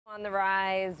On the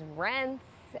rise, rents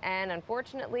and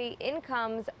unfortunately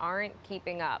incomes aren't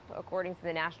keeping up. According to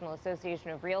the National Association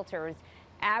of Realtors,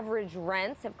 average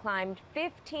rents have climbed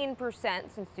 15%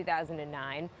 since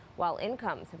 2009, while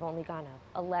incomes have only gone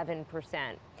up 11%.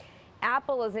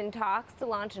 Apple is in talks to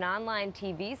launch an online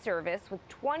TV service with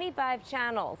 25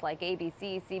 channels like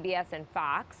ABC, CBS, and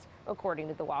Fox, according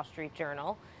to the Wall Street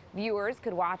Journal. Viewers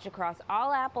could watch across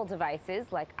all Apple devices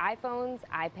like iPhones,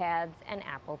 iPads, and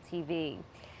Apple TV.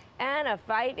 And a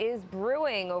fight is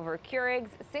brewing over Keurig's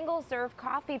single-serve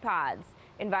coffee pods.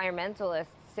 Environmentalists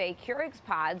say Keurig's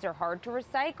pods are hard to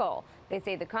recycle. They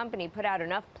say the company put out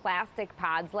enough plastic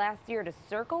pods last year to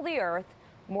circle the earth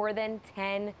more than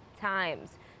 10 times.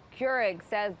 Keurig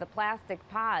says the plastic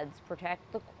pods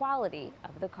protect the quality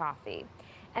of the coffee.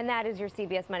 And that is your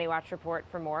CBS Money Watch report.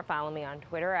 For more, follow me on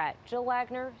Twitter at Jill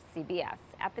Wagner, CBS.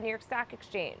 At the New York Stock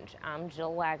Exchange, I'm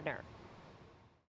Jill Wagner.